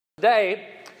Today,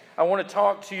 I want to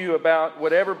talk to you about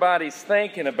what everybody's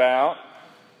thinking about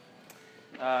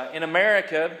in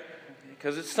America,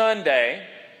 because it's Sunday.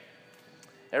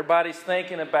 Everybody's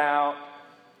thinking about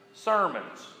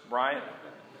sermons, right?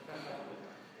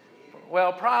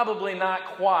 Well, probably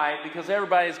not quite, because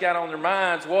everybody's got on their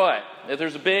minds what? That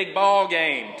there's a big ball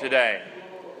game today.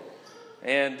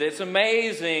 And it's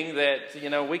amazing that,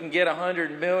 we can get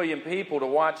 100 million people to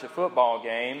watch a football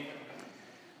game,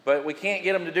 but we can't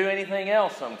get them to do anything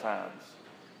else sometimes.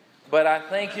 But I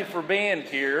thank you for being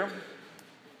here.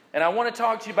 And I want to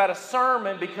talk to you about a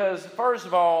sermon because, first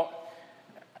of all,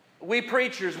 we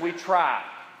preachers, we try.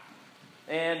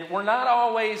 And we're not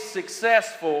always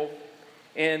successful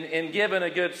in giving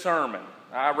a good sermon.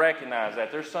 I recognize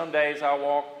that. There's some days I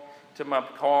walk to my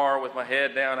car with my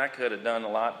head down. I could have done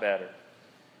a lot better.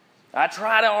 I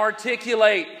try to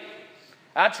articulate.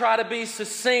 I try to be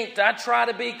succinct. I try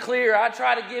to be clear. I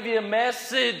try to give you a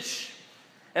message.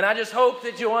 And I just hope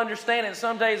that you'll understand it.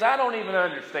 Some days I don't even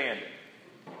understand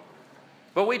it.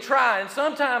 But we try. And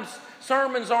sometimes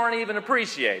sermons aren't even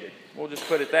appreciated. We'll just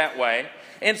put it that way.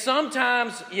 And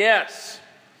sometimes, yes,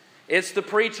 it's the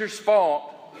preacher's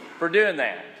fault for doing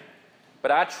that.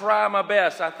 But I try my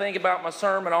best. I think about my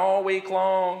sermon all week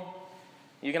long.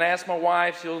 You can ask my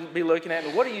wife. She'll be looking at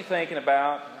me. What are you thinking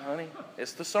about? Honey,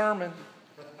 it's the sermon.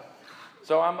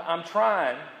 So I'm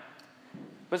trying.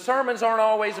 But sermons aren't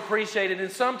always appreciated,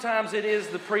 and sometimes it is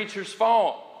the preacher's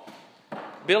fault.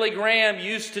 Billy Graham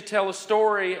used to tell a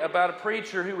story about a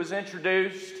preacher who was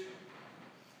introduced,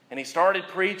 and he started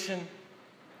preaching.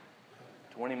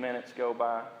 20 minutes go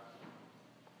by.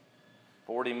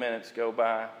 40 minutes go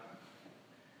by.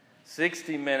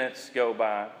 60 minutes go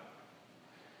by.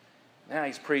 Now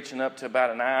he's preaching up to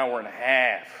about an hour and a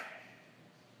half.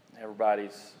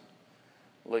 Everybody's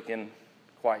looking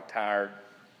quite tired.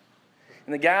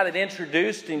 And the guy that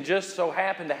introduced him just so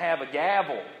happened to have a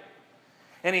gavel.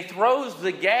 And he throws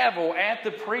the gavel at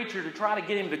the preacher to try to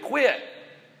get him to quit.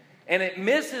 And it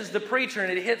misses the preacher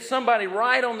and it hits somebody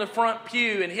right on the front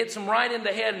pew and hits him right in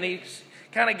the head. And he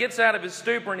kind of gets out of his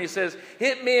stupor and he says,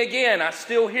 "Hit me again, I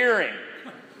still hear him."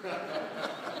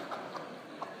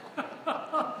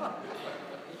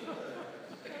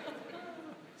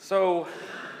 So,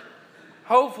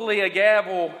 hopefully a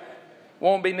gavel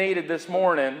won't be needed this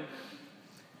morning.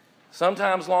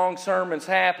 Sometimes long sermons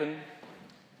happen,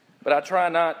 but I try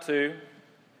not to.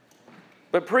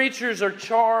 But preachers are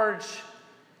charged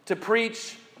to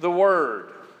preach the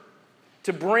Word,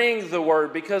 to bring the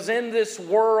Word, because in this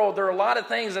world there are a lot of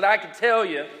things that I could tell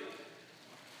you,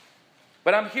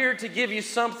 but I'm here to give you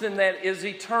something that is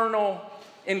eternal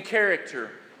in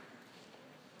character.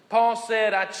 Paul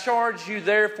said, "I charge you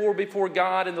therefore before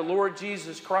God and the Lord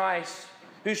Jesus Christ,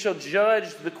 who shall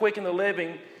judge the quick and the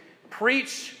living,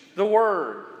 preach the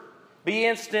word. Be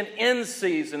instant in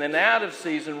season and out of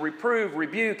season. Reprove,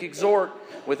 rebuke, exhort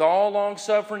with all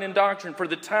longsuffering and doctrine. For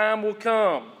the time will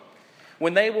come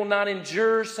when they will not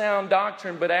endure sound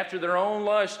doctrine, but after their own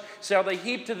lust shall they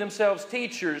heap to themselves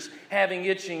teachers having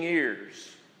itching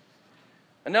ears."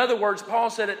 In other words,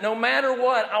 Paul said that no matter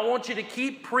what, I want you to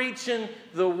keep preaching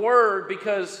the word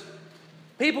because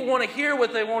people want to hear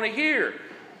what they want to hear.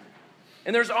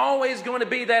 And there's always going to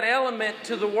be that element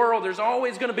to the world. There's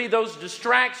always going to be those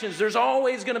distractions. There's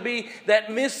always going to be that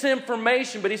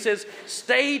misinformation. But he says,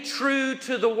 stay true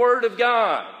to the Word of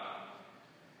God.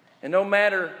 And no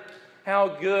matter how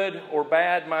good or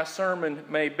bad my sermon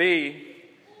may be,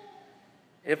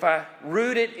 if I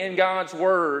root it in God's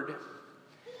Word,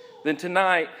 then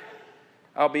tonight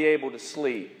I'll be able to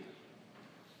sleep.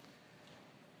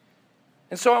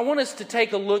 And so I want us to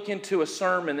take a look into a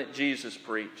sermon that Jesus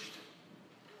preached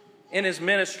in his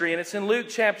ministry, and it's in Luke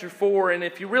chapter 4, and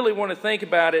if you really want to think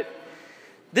about it,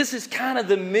 this is kind of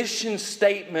the mission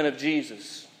statement of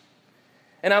Jesus.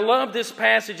 And I love this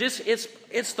passage.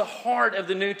 It's the heart of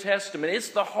the New Testament. It's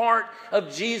the heart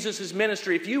of Jesus'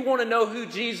 ministry. If you want to know who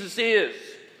Jesus is,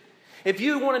 if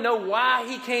you want to know why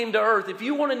he came to earth, if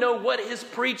you want to know what his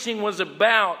preaching was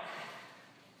about,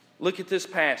 look at this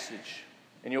passage,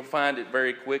 and you'll find it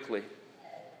very quickly.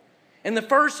 And the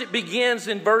first, it begins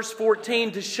in verse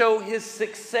 14 to show his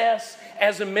success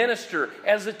as a minister,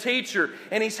 as a teacher.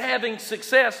 And he's having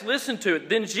success. Listen to it.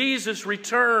 Then Jesus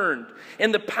returned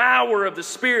in the power of the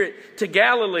Spirit to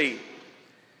Galilee.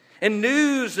 And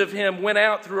news of him went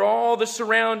out through all the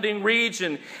surrounding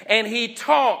region. And he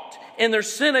taught in their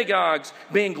synagogues,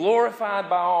 being glorified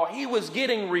by all. He was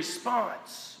getting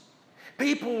response.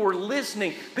 People were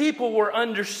listening. People were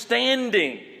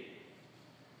understanding.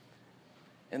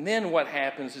 And then what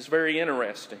happens is very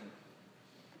interesting.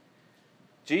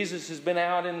 Jesus has been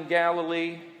out in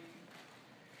Galilee.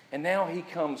 And now he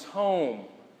comes home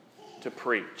to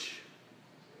preach.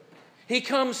 He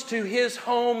comes to his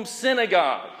home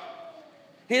synagogue,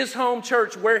 his home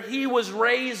church where he was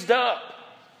raised up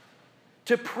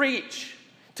to preach,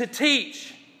 to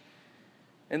teach.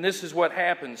 And this is what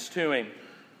happens to him.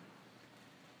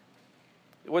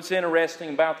 What's interesting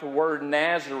about the word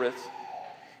Nazareth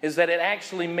is that it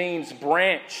actually means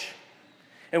branch.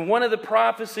 And one of the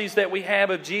prophecies that we have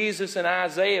of Jesus in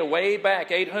Isaiah way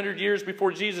back 800 years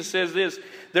before Jesus says this,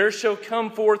 there shall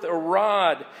come forth a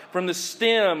rod from the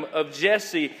stem of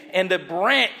Jesse, and a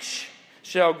branch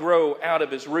shall grow out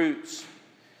of his roots.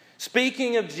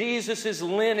 Speaking of Jesus'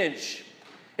 lineage,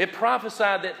 it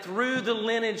prophesied that through the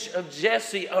lineage of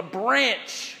Jesse, a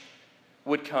branch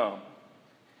would come.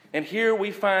 And here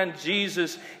we find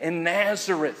Jesus in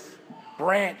Nazareth,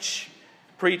 branch,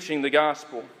 preaching the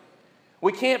gospel.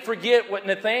 We can't forget what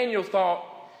Nathanael thought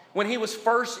when he was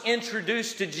first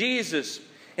introduced to Jesus.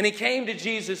 And he came to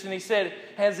Jesus and he said,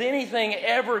 has anything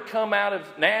ever come out of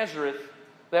Nazareth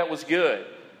that was good?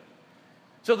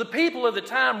 So the people of the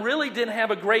time really didn't have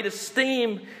a great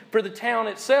esteem for the town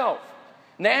itself.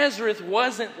 Nazareth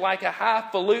wasn't like a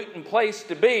highfalutin place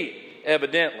to be,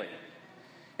 evidently.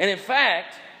 And in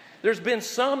fact, there's been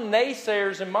some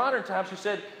naysayers in modern times who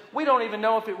said, we don't even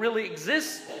know if it really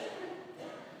exists.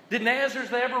 Did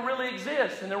Nazareth ever really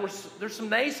exist? And there's some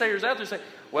naysayers out there saying,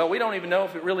 well, we don't even know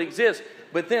if it really exists.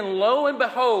 But then lo and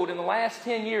behold, in the last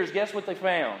 10 years, guess what they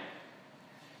found?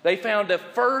 They found a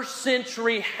first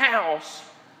century house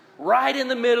right in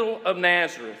the middle of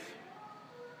Nazareth.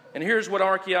 And here's what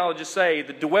archaeologists say.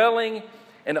 The dwelling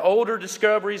and older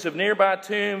discoveries of nearby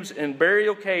tombs and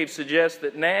burial caves suggest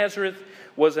that Nazareth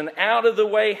was an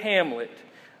out-of-the-way hamlet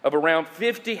of around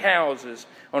 50 houses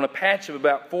on a patch of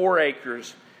about 4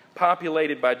 acres,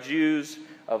 populated by Jews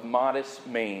of modest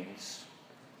means.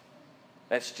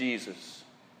 That's Jesus.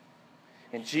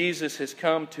 And Jesus has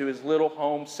come to his little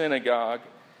home synagogue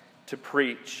to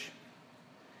preach.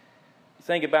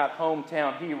 Think about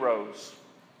hometown heroes.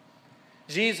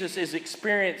 Jesus is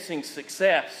experiencing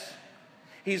success.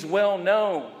 He's well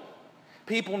known.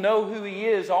 People know who he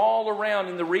is all around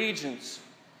in the regions.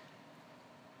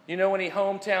 You know any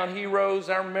hometown heroes?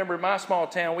 I remember in my small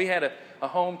town, we had a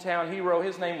hometown hero.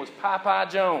 His name was Popeye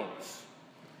Jones.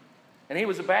 And he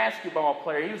was a basketball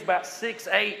player. He was about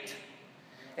 6'8".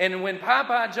 And when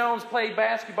Popeye Jones played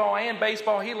basketball and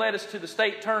baseball, he led us to the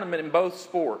state tournament in both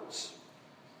sports.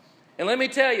 And let me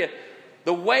tell you,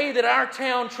 the way that our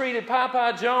town treated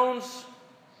Popeye Jones,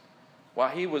 while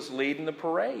he was leading the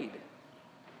parade.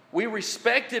 We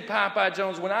respected Popeye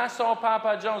Jones. When I saw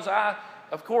Popeye Jones, I,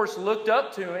 of course, looked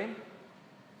up to him.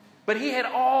 But he had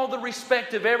all the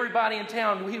respect of everybody in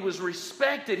town. He was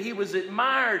respected. He was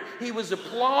admired. He was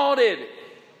applauded.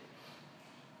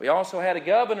 We also had a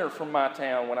governor from my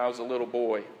town when I was a little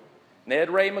boy, Ned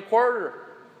Ray McWhirter.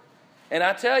 And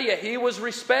I tell you, he was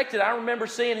respected. I remember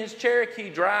seeing his Cherokee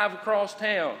drive across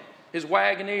town, his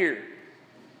Wagoneer.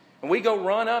 And we go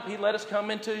run up, he'd let us come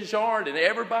into his yard, and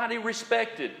everybody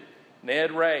respected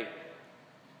Ned Ray.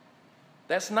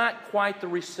 That's not quite the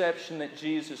reception that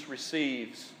Jesus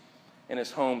receives in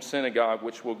his home synagogue,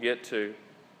 which we'll get to.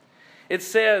 It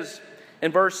says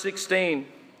in verse 16,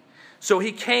 so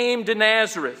he came to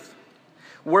Nazareth,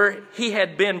 where he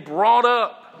had been brought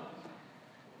up.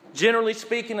 Generally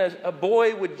speaking, a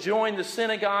boy would join the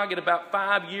synagogue at about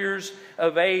 5 years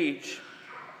of age.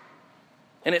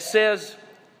 And it says,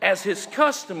 as his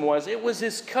custom was, it was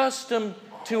his custom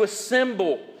to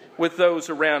assemble with those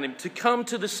around him, to come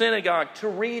to the synagogue, to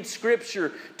read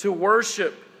Scripture, to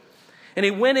worship. And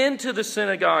he went into the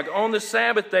synagogue on the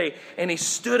Sabbath day, and he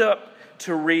stood up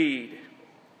to read.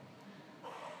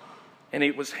 And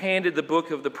he was handed the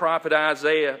book of the prophet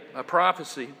Isaiah, a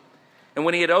prophecy. And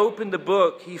when he had opened the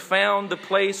book, he found the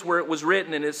place where it was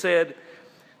written, and it said,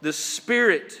 the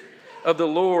Spirit of the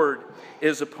Lord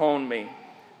is upon me,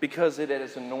 because it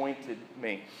has anointed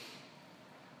me.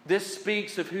 This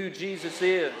speaks of who Jesus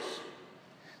is.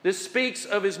 This speaks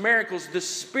of his miracles. The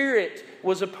Spirit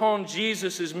was upon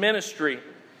Jesus' ministry.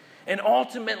 And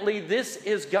ultimately, this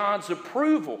is God's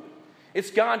approval. It's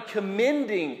God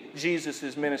commending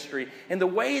Jesus' ministry. And the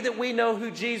way that we know who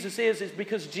Jesus is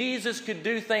because Jesus could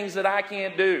do things that I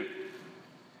can't do.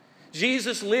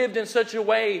 Jesus lived in such a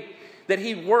way that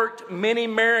he worked many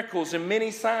miracles and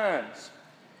many signs.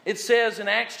 It says in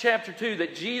Acts chapter 2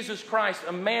 that Jesus Christ,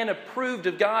 a man approved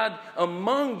of God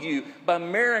among you by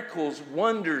miracles,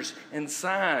 wonders, and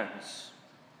signs.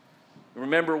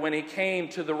 Remember when he came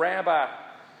to the rabbi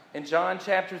in John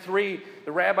chapter 3,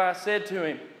 the rabbi said to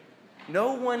him,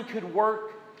 no one could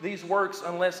work these works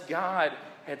unless God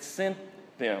had sent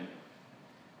them.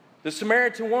 The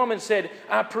Samaritan woman said,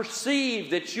 I perceive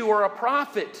that you are a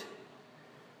prophet.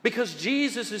 Because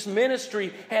Jesus'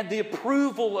 ministry had the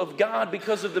approval of God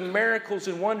because of the miracles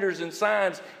and wonders and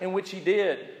signs in which he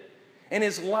did. And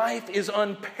his life is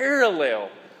unparalleled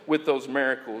with those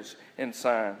miracles and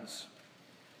signs.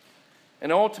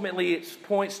 And ultimately it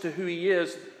points to who he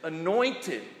is.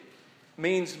 Anointed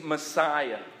means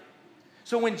Messiah.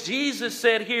 So when Jesus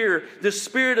said here, the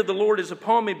Spirit of the Lord is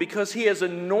upon me because he has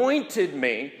anointed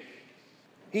me,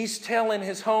 he's telling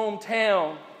his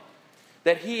hometown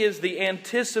that he is the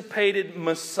anticipated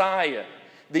Messiah,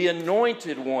 the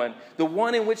anointed one, the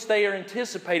one in which they are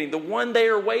anticipating, the one they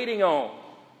are waiting on.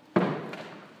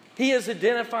 He is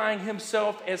identifying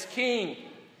himself as king.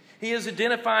 He is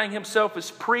identifying himself as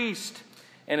priest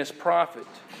and as prophet.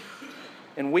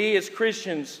 And we as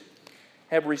Christians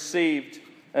have received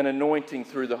an anointing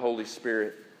through the Holy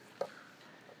Spirit.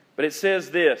 But it says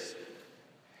this,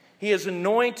 he has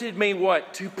anointed me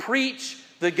what? To preach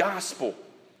the gospel.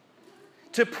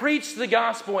 To preach the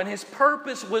gospel, and his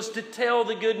purpose was to tell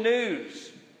the good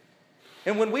news.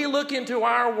 And when we look into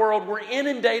our world, we're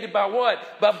inundated by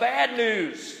what? By bad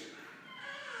news.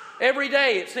 Every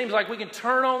day it seems like we can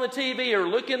turn on the TV or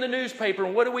look in the newspaper,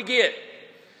 and what do we get?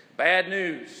 Bad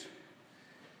news.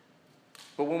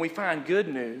 But when we find good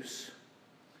news,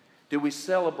 do we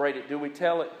celebrate it? Do we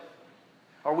tell it?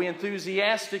 Are we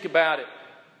enthusiastic about it?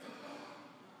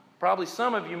 Probably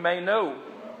some of you may know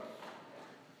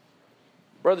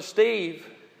Brother Steve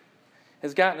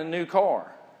has gotten a new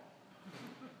car.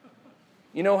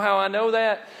 You know how I know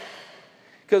that?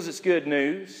 Because it's good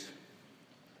news.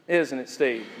 Isn't it,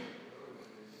 Steve?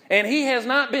 And he has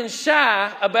not been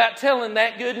shy about telling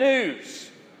that good news.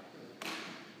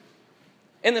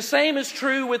 And the same is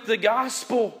true with the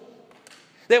gospel.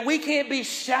 That we can't be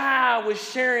shy with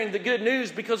sharing the good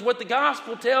news, because what the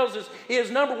gospel tells us is,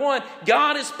 number one,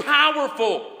 God is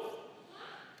powerful.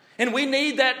 And we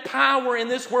need that power in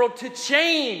this world to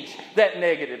change that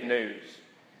negative news.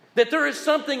 That there is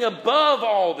something above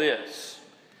all this.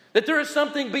 That there is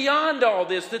something beyond all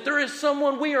this. That there is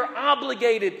someone we are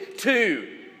obligated to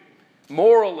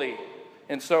morally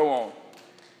and so on.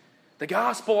 The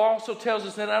gospel also tells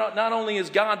us that not only is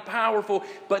God powerful,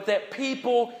 but that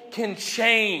people can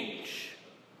change.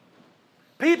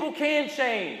 People can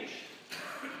change.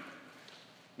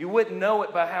 You wouldn't know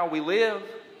it by how we live.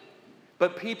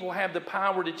 But people have the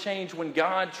power to change when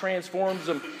God transforms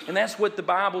them. And that's what the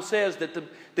Bible says, that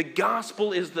the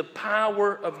gospel is the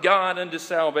power of God unto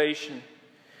salvation.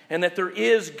 And that there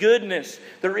is goodness,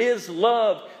 there is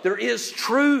love, there is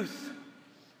truth.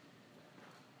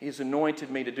 He has anointed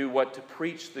me to do what? To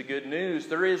preach the good news.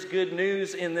 There is good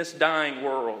news in this dying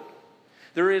world.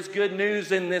 There is good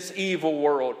news in this evil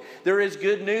world. There is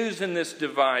good news in this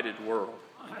divided world.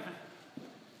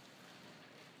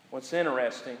 What's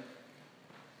interesting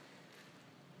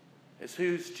is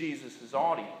who's Jesus'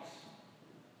 audience.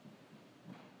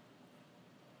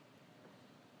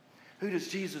 Who does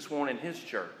Jesus want in his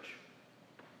church?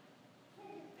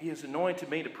 He has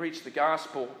anointed me to preach the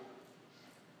gospel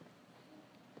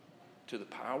to the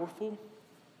powerful.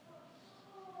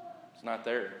 It's not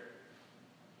there.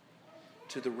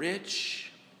 To the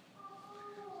rich.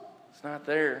 It's not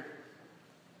there.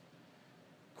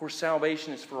 Of course,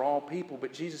 salvation is for all people,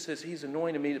 but Jesus says he's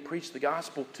anointed me to preach the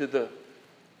gospel to the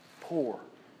poor.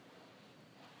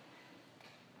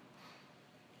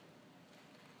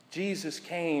 Jesus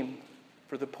came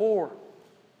for the poor.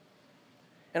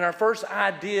 And our first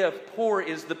idea of poor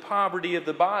is the poverty of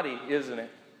the body, isn't it?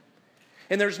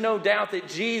 And there's no doubt that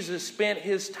Jesus spent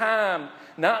his time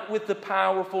not with the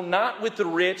powerful, not with the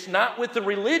rich, not with the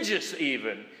religious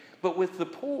even, but with the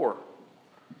poor.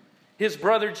 His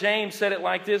brother James said it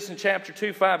like this in chapter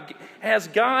 2:5. Has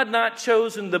God not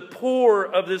chosen the poor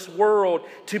of this world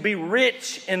to be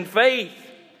rich in faith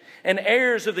and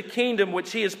heirs of the kingdom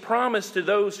which he has promised to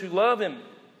those who love him?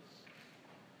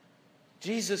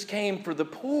 Jesus came for the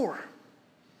poor.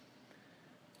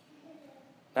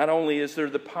 Not only is there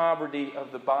the poverty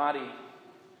of the body,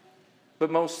 but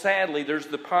most sadly, there's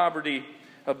the poverty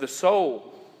of the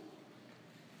soul.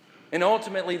 And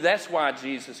ultimately, that's why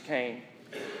Jesus came.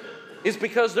 It's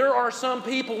because there are some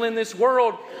people in this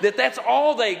world that's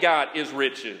all they got is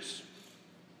riches.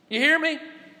 You hear me?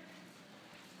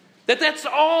 That's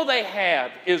all they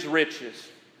have is riches.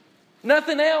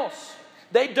 Nothing else.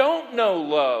 They don't know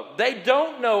love. They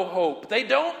don't know hope. They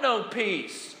don't know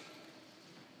peace.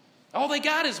 All they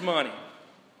got is money.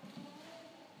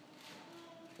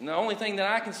 And the only thing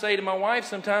that I can say to my wife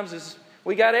sometimes is,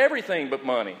 we got everything but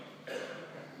money.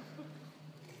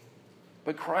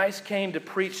 But Christ came to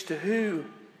preach to who?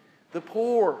 The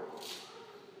poor.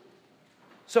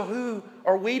 So who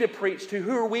are we to preach to?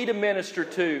 Who are we to minister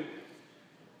to?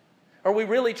 Are we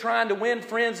really trying to win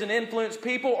friends and influence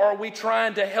people, or are we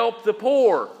trying to help the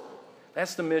poor?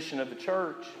 That's the mission of the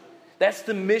church. That's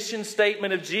the mission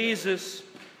statement of Jesus.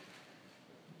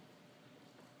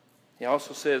 He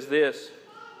also says this: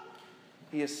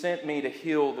 He has sent me to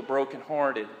heal the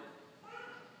brokenhearted.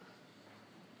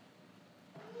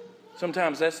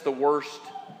 Sometimes that's the worst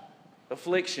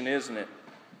affliction, isn't it?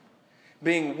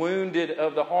 Being wounded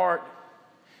of the heart.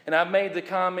 And I've made the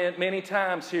comment many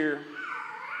times here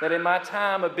that in my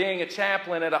time of being a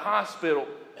chaplain at a hospital,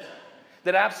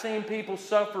 that I've seen people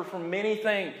suffer from many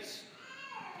things.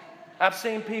 I've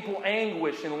seen people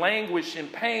anguish and languish in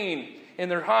pain in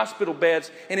their hospital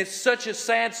beds. And it's such a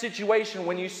sad situation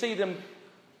when you see them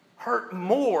hurt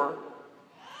more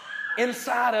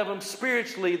inside of them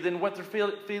spiritually than what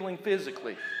they're feeling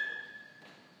physically.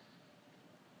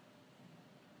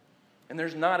 And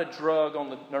there's not a drug on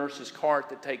the nurse's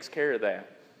cart that takes care of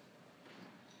that.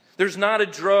 There's not a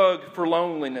drug for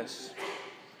loneliness.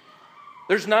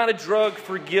 There's not a drug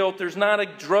for guilt. There's not a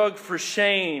drug for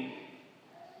shame.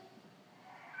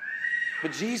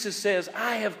 But Jesus says,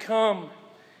 I have come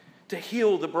to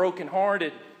heal the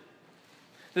brokenhearted.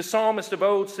 The psalmist of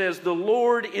old says, the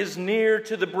Lord is near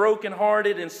to the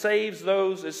brokenhearted and saves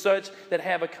those as such that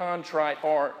have a contrite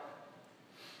heart.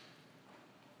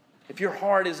 If your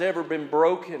heart has ever been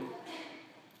broken,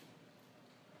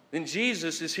 then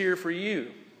Jesus is here for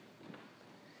you.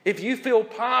 If you feel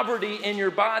poverty in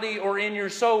your body or in your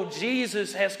soul,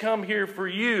 Jesus has come here for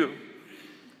you.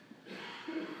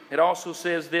 It also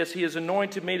says this: He has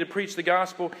anointed me to preach the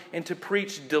gospel and to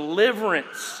preach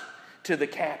deliverance to the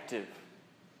captive.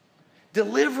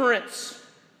 Deliverance.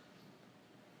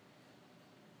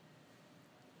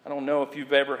 I don't know if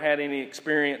you've ever had any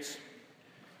experience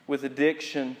with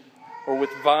addiction or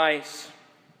with vice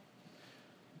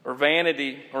or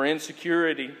vanity or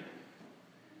insecurity.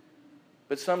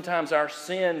 But sometimes our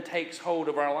sin takes hold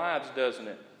of our lives, doesn't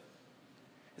it?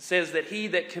 It says that he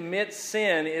that commits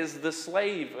sin is the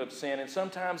slave of sin. And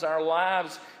sometimes our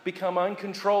lives become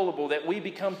uncontrollable, that we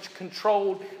become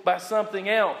controlled by something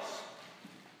else.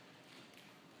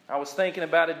 I was thinking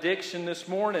about addiction this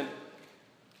morning.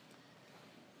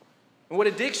 And what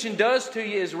addiction does to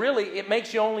you is really, it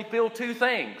makes you only feel two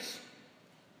things.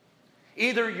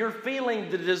 Either you're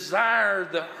feeling the desire,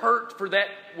 the hurt for that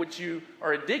which you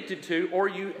are addicted to, or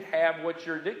you have what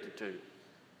you're addicted to.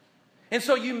 And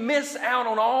so you miss out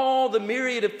on all the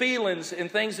myriad of feelings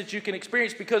and things that you can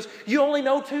experience because you only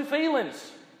know two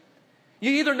feelings.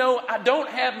 You either know I don't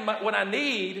have what I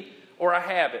need or I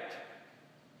have it.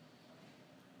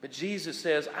 But Jesus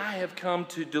says, I have come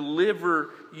to deliver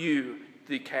you,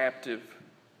 the captive.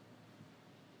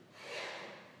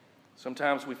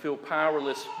 Sometimes we feel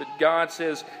powerless, but God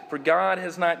says, for God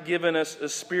has not given us a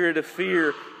spirit of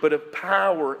fear, but of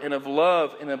power and of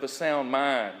love and of a sound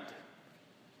mind.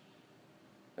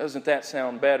 Doesn't that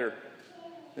sound better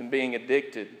than being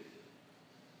addicted?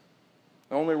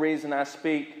 The only reason I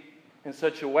speak in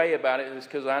such a way about it is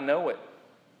because I know it.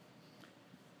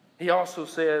 He also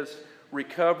says,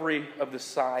 recovery of the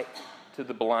sight to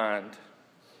the blind.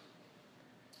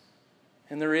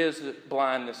 And there is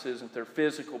blindness, isn't there?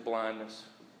 Physical blindness.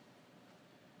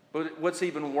 But what's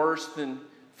even worse than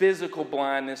physical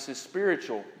blindness is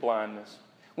spiritual blindness.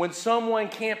 When someone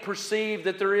can't perceive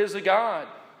that there is a God.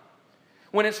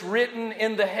 When it's written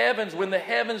in the heavens, when the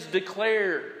heavens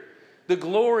declare the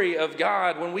glory of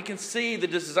God, when we can see the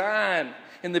design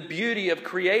and the beauty of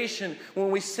creation,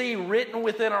 when we see written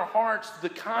within our hearts the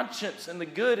conscience and the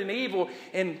good and evil,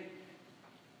 and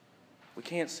we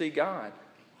can't see God.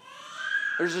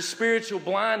 There's a spiritual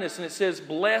blindness, and it says,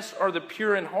 blessed are the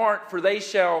pure in heart, for they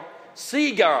shall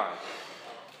see God.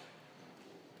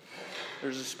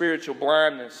 There's a spiritual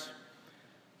blindness.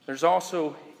 There's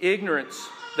also ignorance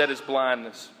that is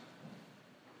blindness.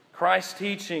 Christ's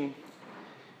teaching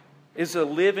is a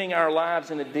living our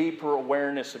lives in a deeper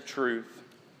awareness of truth,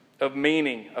 of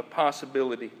meaning, of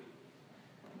possibility.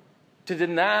 To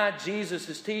deny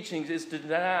Jesus' teachings is to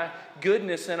deny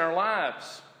goodness in our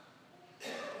lives.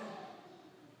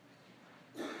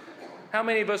 How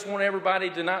many of us want everybody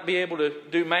to not be able to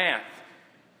do math?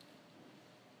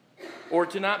 Or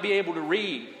to not be able to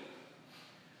read?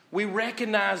 We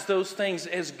recognize those things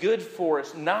as good for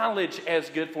us, knowledge as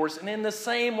good for us. And in the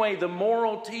same way, the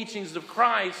moral teachings of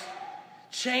Christ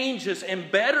change us and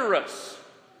better us.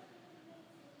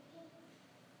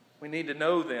 We need to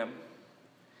know them.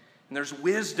 And there's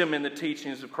wisdom in the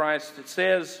teachings of Christ. It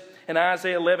says in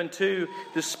Isaiah 11:2,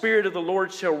 the Spirit of the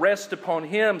Lord shall rest upon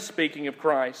him, speaking of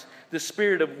Christ, the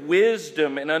Spirit of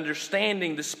wisdom and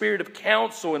understanding, the Spirit of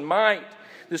counsel and might,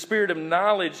 the spirit of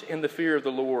knowledge and the fear of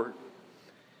the Lord.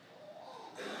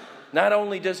 Not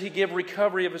only does he give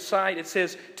recovery of a sight, it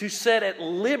says to set at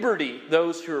liberty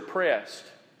those who are oppressed.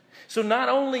 So not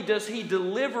only does he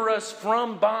deliver us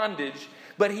from bondage,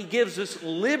 but he gives us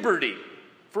liberty,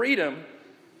 freedom,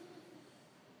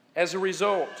 as a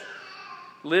result.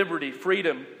 Liberty,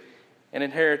 freedom, and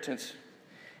inheritance.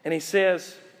 And he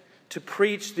says to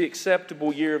preach the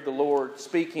acceptable year of the Lord,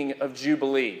 speaking of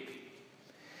Jubilee.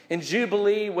 And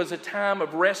Jubilee was a time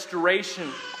of restoration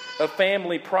of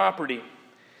family property.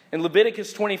 In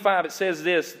Leviticus 25 it says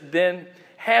this, then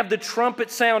have the trumpet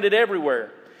sounded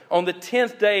everywhere. On the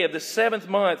 10th day of the 7th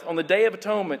month, on the Day of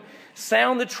Atonement,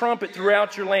 sound the trumpet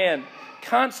throughout your land.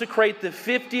 Consecrate the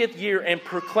 50th year and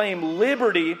proclaim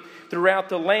liberty throughout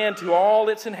the land to all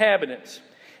its inhabitants.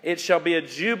 It shall be a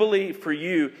jubilee for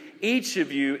you. Each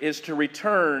of you is to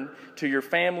return to your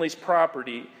family's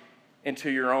property and to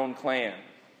your own clan.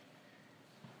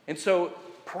 And so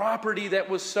property that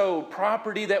was sold,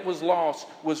 property that was lost,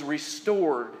 was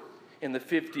restored in the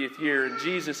 50th year. And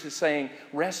Jesus is saying,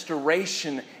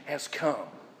 restoration has come.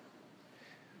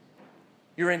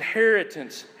 Your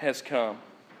inheritance has come.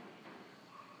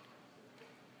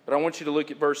 But I want you to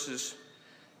look at verses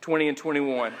 20 and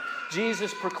 21.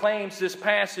 Jesus proclaims this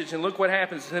passage, and look what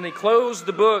happens. And then he closed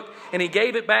the book, and he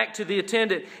gave it back to the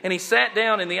attendant, and he sat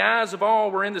down, and the eyes of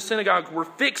all were in the synagogue were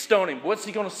fixed on him. What's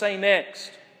he going to say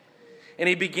next? And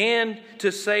he began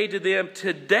to say to them,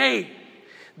 today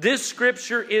this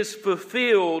scripture is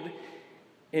fulfilled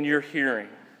in your hearing.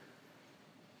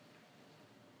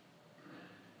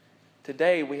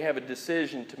 Today we have a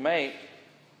decision to make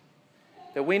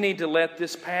that we need to let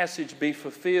this passage be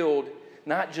fulfilled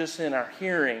not just in our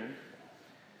hearing,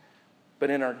 but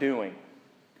in our doing.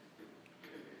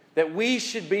 That we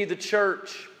should be the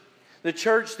church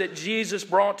that Jesus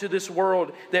brought to this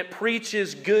world, that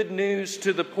preaches good news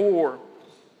to the poor,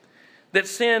 that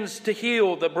sends to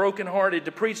heal the brokenhearted,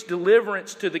 to preach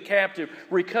deliverance to the captive,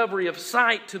 recovery of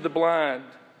sight to the blind,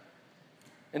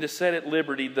 and to set at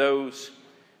liberty those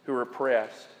who are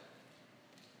oppressed.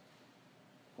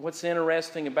 What's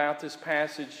interesting about this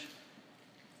passage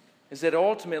is that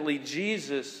ultimately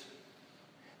Jesus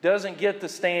doesn't get the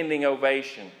standing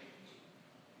ovation.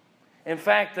 In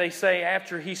fact, they say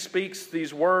after he speaks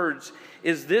these words,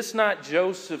 is this not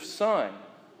Joseph's son?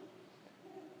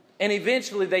 And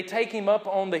eventually they take him up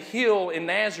on the hill in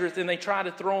Nazareth and they try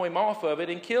to throw him off of it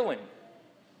and kill him.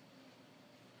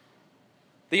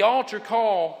 The altar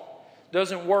call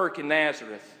doesn't work in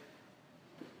Nazareth.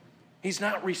 He's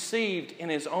not received in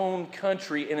his own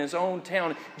country, in his own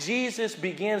town. Jesus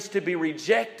begins to be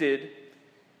rejected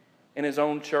in his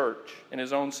own church, in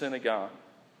his own synagogue.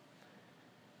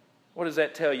 What does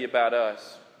that tell you about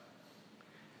us?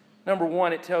 Number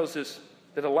one, it tells us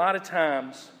that a lot of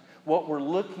times what we're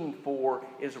looking for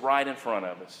is right in front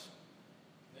of us.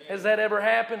 Has that ever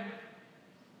happened?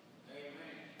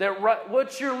 That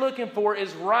what you're looking for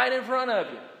is right in front of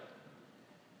you.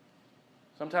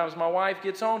 Sometimes my wife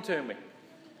gets on to me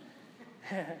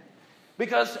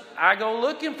because I go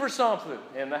looking for something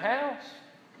in the house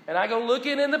and I go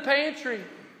looking in the pantry.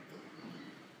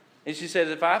 And she says,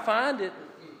 if I find it,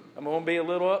 I'm going to be a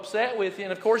little upset with you.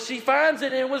 And of course she finds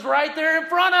it and it was right there in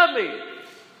front of me.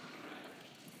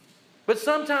 But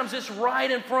sometimes it's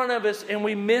right in front of us and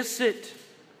we miss it.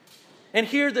 And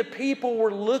here the people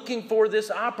were looking for this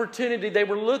opportunity. They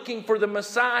were looking for the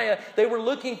Messiah. They were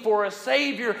looking for a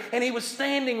Savior. And He was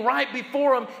standing right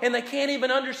before them. And they can't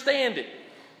even understand it.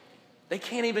 They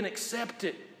can't even accept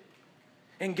it.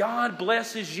 And God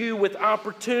blesses you with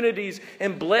opportunities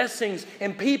and blessings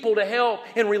and people to help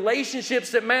and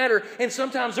relationships that matter. And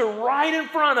sometimes they're right in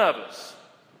front of us.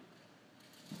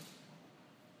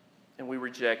 And we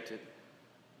reject it.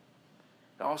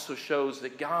 It also shows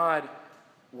that God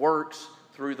works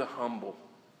through the humble.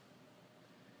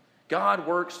 God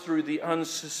works through the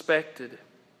unsuspected.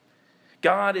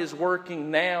 God is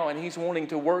working now and He's wanting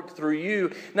to work through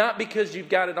you, not because you've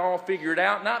got it all figured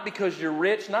out, not because you're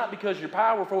rich, not because you're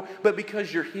powerful, but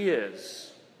because you're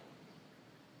His.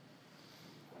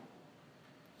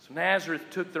 So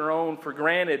Nazareth took their own for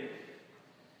granted.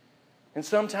 And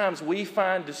sometimes we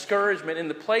find discouragement in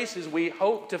the places we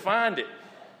hope to find it.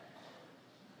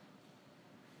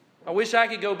 I wish I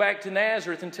could go back to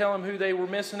Nazareth and tell them who they were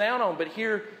missing out on. But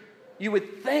here you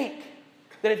would think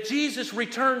that if Jesus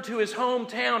returned to His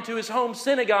hometown, to His home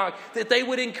synagogue, that they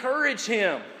would encourage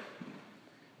Him.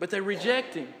 But they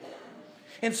reject Him.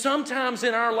 And sometimes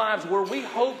in our lives where we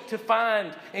hope to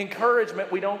find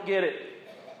encouragement, we don't get it.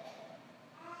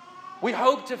 We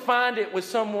hope to find it with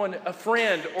someone, a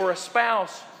friend or a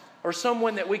spouse or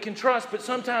someone that we can trust, but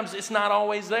sometimes it's not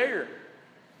always there.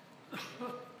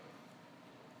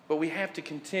 But we have to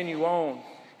continue on.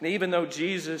 And even though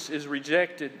Jesus is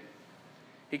rejected,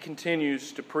 he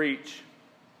continues to preach.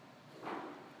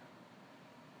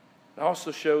 It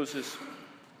also shows us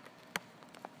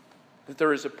that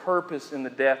there is a purpose in the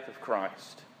death of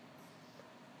Christ.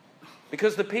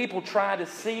 Because the people try to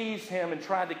seize him and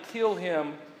try to kill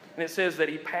him, and it says that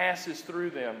he passes through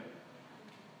them.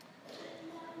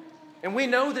 And we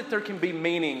know that there can be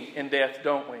meaning in death,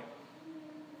 don't we?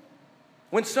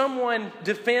 When someone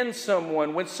defends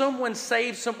someone, when someone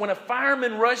saves someone, when a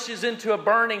fireman rushes into a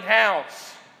burning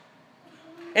house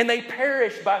and they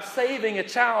perish by saving a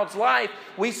child's life,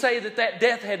 we say that that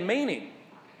death had meaning,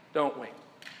 don't we?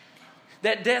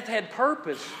 That death had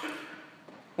purpose.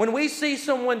 When we see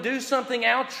someone do something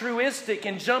altruistic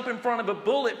and jump in front of a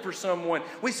bullet for someone,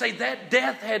 we say that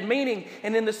death had meaning.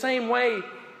 And in the same way,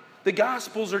 the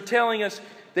Gospels are telling us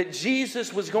that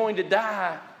Jesus was going to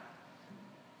die,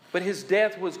 but his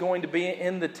death was going to be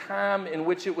in the time in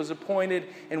which it was appointed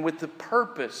and with the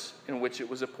purpose in which it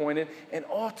was appointed. And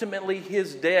ultimately,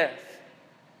 his death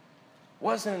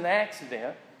wasn't an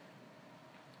accident.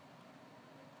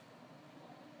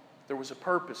 There was a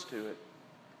purpose to it.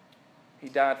 He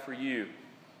died for you.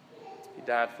 He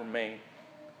died for me.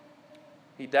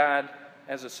 He died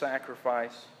as a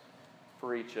sacrifice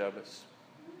for each of us.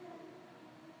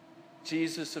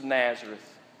 Jesus of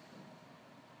Nazareth.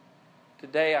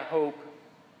 Today I hope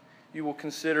you will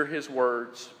consider his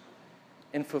words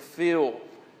and fulfill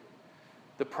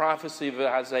the prophecy of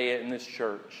Isaiah in this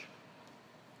church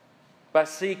by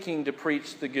seeking to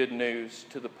preach the good news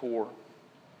to the poor,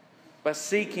 by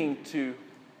seeking to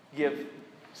give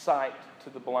sight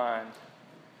to the blind,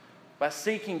 by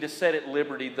seeking to set at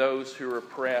liberty those who are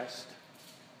oppressed.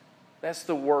 That's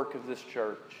the work of this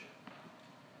church.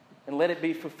 And let it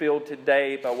be fulfilled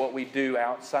today by what we do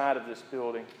outside of this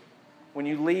building. When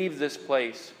you leave this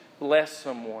place, bless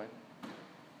someone.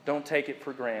 Don't take it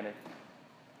for granted.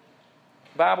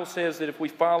 The Bible says that if we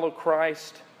follow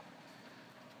Christ,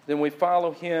 then we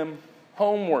follow him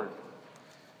homeward.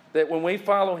 That when we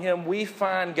follow him, we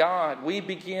find God. We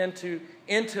begin to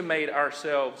intimate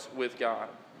ourselves with God.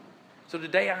 So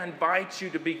today I invite you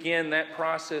to begin that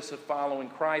process of following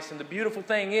Christ. And the beautiful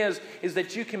thing is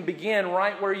that you can begin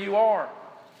right where you are.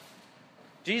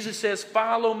 Jesus says,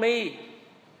 follow me.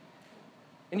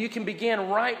 And you can begin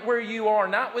right where you are,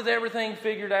 not with everything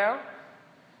figured out,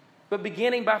 but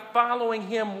beginning by following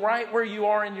him right where you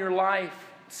are in your life,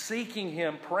 seeking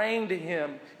him, praying to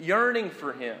him, yearning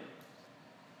for him.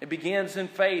 It begins in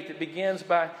faith. It begins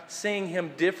by seeing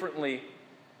him differently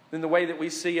than the way that we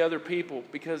see other people,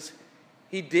 because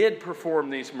he did perform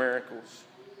these miracles.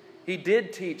 He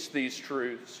did teach these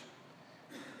truths.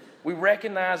 We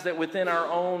recognize that within our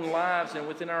own lives and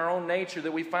within our own nature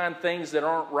that we find things that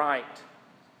aren't right.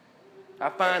 I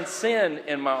find sin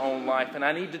in my own life, and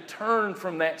I need to turn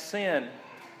from that sin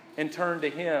and turn to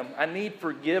him. I need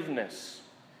forgiveness.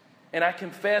 And I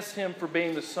confess him for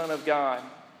being the Son of God.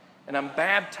 And I'm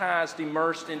baptized,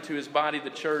 immersed into his body,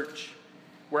 the church,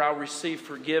 where I'll receive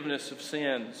forgiveness of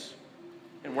sins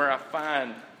and where I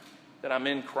find that I'm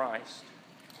in Christ.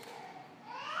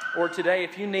 Or today,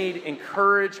 if you need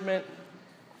encouragement,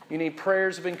 you need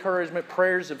prayers of encouragement,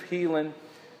 prayers of healing,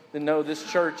 then know this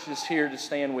church is here to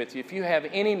stand with you. If you have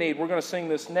any need, we're going to sing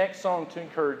this next song to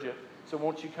encourage you. So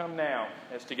won't you come now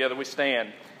as together we stand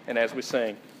and as we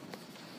sing.